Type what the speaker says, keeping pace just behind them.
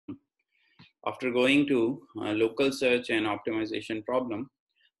After going to local search and optimization problem,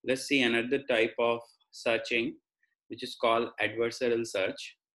 let's see another type of searching, which is called adversarial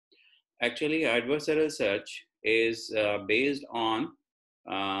search. Actually, adversarial search is based on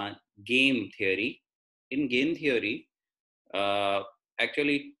game theory. In game theory, uh,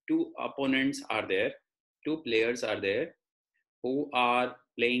 actually two opponents are there, two players are there who are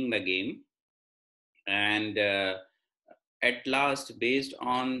playing the game, and at last, based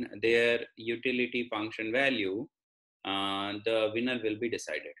on their utility function value, the winner will be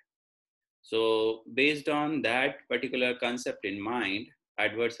decided. So based on that particular concept in mind,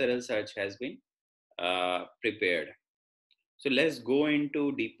 adversarial search has been prepared. So let's go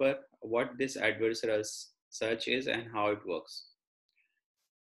into deeper what this adversarial search is and how it works.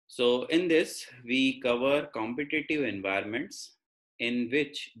 So in this, we cover competitive environments in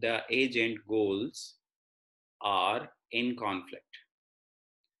which the agent goals are in conflict.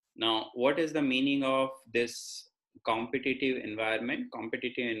 Now, what is the meaning of this competitive environment?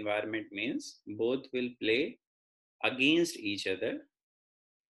 Competitive environment means both will play against each other,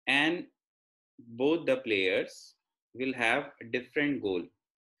 and both the players will have a different goal.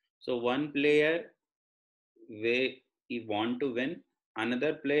 So one player will want to win,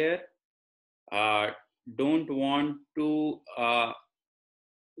 another player uh, don't want to.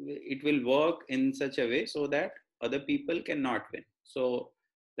 It will work in such a way so that other people cannot win. So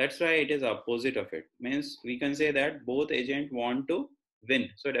that's why it is opposite of it. Means we can say that both agents want to win.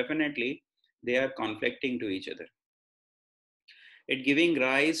 So definitely they are conflicting to each other. It giving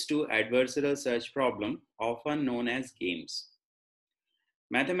rise to adversarial search problem, often known as games.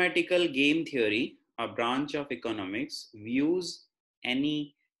 Mathematical game theory, a branch of economics, views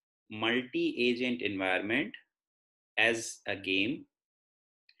any multi-agent environment as a game,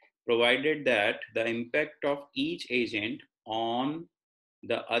 provided that the impact of each agent on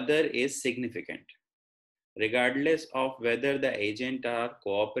the other is significant, regardless of whether the agents are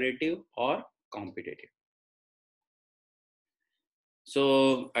cooperative or competitive.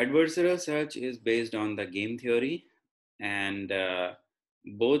 So adversarial search is based on the game theory, and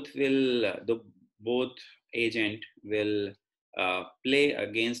both agent will play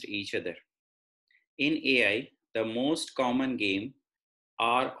against each other. In AI, the most common game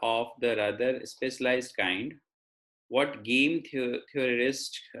are of the rather specialized kind, what game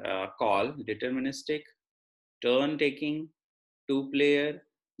theorists call deterministic, turn-taking, two-player,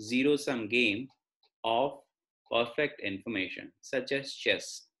 zero-sum game of perfect information, such as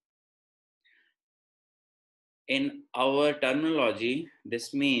chess. In our terminology,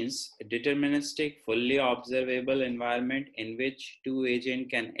 this means a deterministic, fully observable environment in which two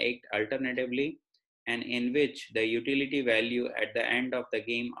agents can act alternatively and in which the utility value at the end of the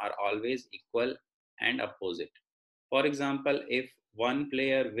game are always equal and opposite. For example, if one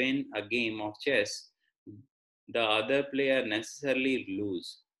player wins a game of chess, the other player necessarily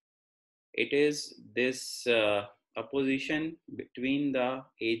lose. It is this opposition between the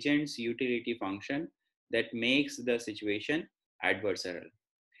agent's utility function that makes the situation adversarial.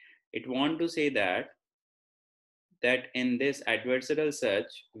 It wants to say that in this adversarial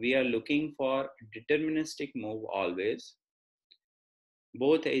search, we are looking for deterministic move always.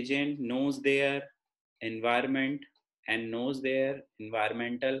 Both agent knows their environment and knows their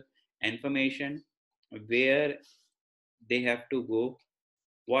environmental information, where they have to go,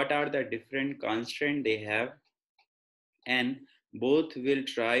 what are the different constraints they have, and both will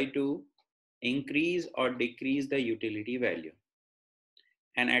try to increase or decrease the utility value.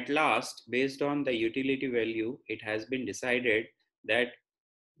 And at last, based on the utility value, it has been decided that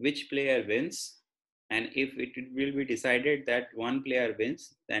which player wins. And if it will be decided that one player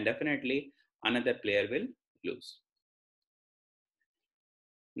wins, then definitely another player will lose.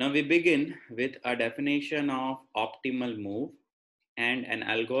 Now we begin with a definition of optimal move and an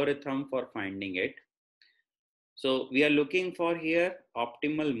algorithm for finding it. So we are looking for here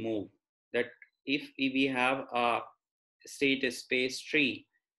optimal move, that if we have a state space tree,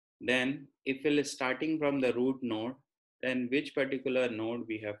 then if we are starting from the root node, then which particular node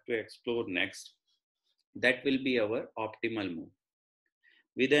we have to explore next, that will be our optimal move.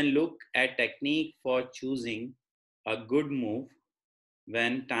 We then look at technique for choosing a good move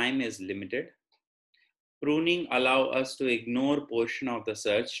when time is limited. Pruning allow us to ignore portion of the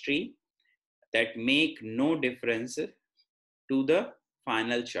search tree that make no difference to the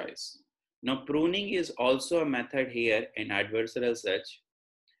final choice. Now, pruning is also a method here in adversarial search.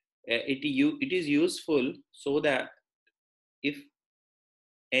 It is useful so that if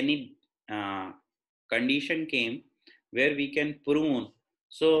any condition came where we can prune,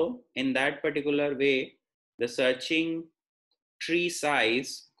 so in that particular way, the searching tree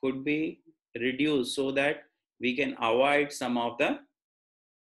size could be reduced so that we can avoid some of the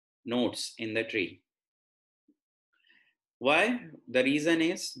nodes in the tree. Why? The reason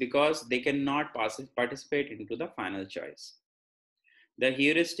is because they cannot participate into the final choice. The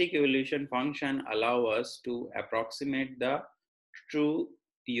heuristic evolution function allows us to approximate the true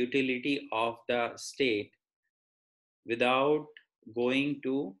utility of the state without going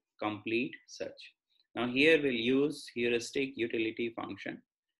to complete search. Now here we'll use heuristic utility function,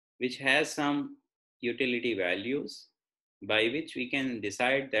 which has some utility values by which we can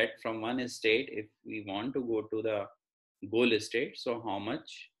decide that from one state, if we want to go to the goal state, so how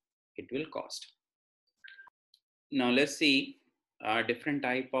much it will cost. Now let's see different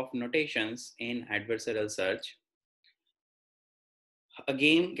type of notations in adversarial search. A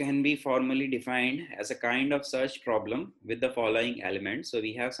game can be formally defined as a kind of search problem with the following elements. So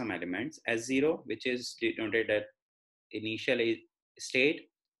we have some elements: S0, which is denoted at initial state,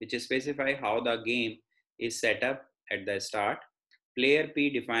 which is specify how the game is set up at the start. Player P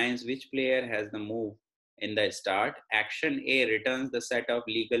defines which player has the move in the start. Action A returns the set of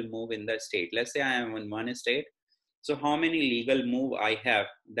legal move in the state. Let's say I am in one state. So how many legal move I have,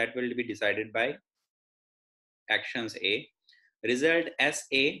 that will be decided by actions A. Result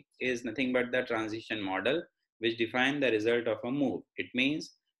SA is nothing but the transition model, which defines the result of a move. It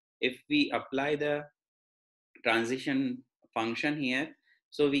means if we apply the transition function here,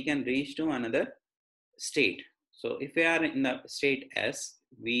 so we can reach to another state. So if we are in the state S,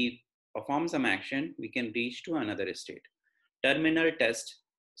 we perform some action, we can reach to another state. Terminal test.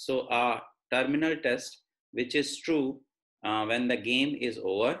 So a terminal test, which is true when the game is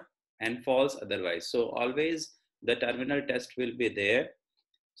over and false otherwise. So always the terminal test will be there.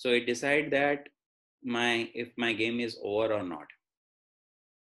 So it decide that if my game is over or not.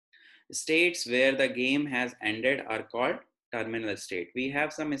 States where the game has ended are called terminal state. We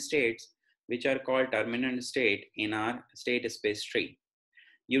have some states which are called terminal state in our state space tree.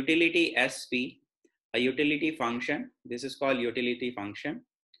 Utility SP, a utility function. This is called utility function,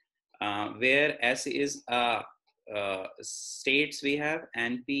 where S is states we have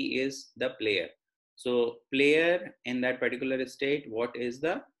and P is the player. So player in that particular state, what is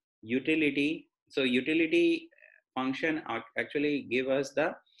the utility? So utility function actually give us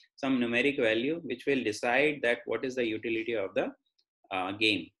the some numeric value which will decide that what is the utility of the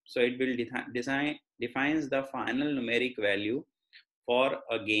game. So it will defines the final numeric value for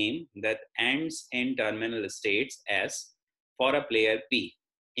a game that ends in terminal states S for a player P.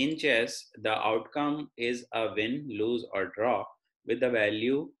 In chess, the outcome is a win, lose, or draw with the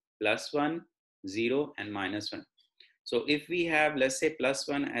value +1, 0, and -1. So if we have, let's say,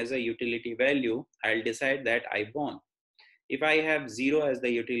 +1 as a utility value, I'll decide that I won. If I have 0 as the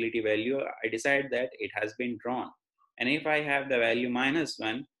utility value, I decide that it has been drawn. And if I have the value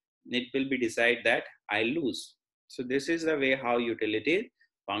 -1, it will be decided that I lose. So this is the way how utility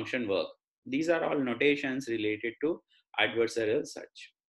function work. These are all notations related to adversarial search.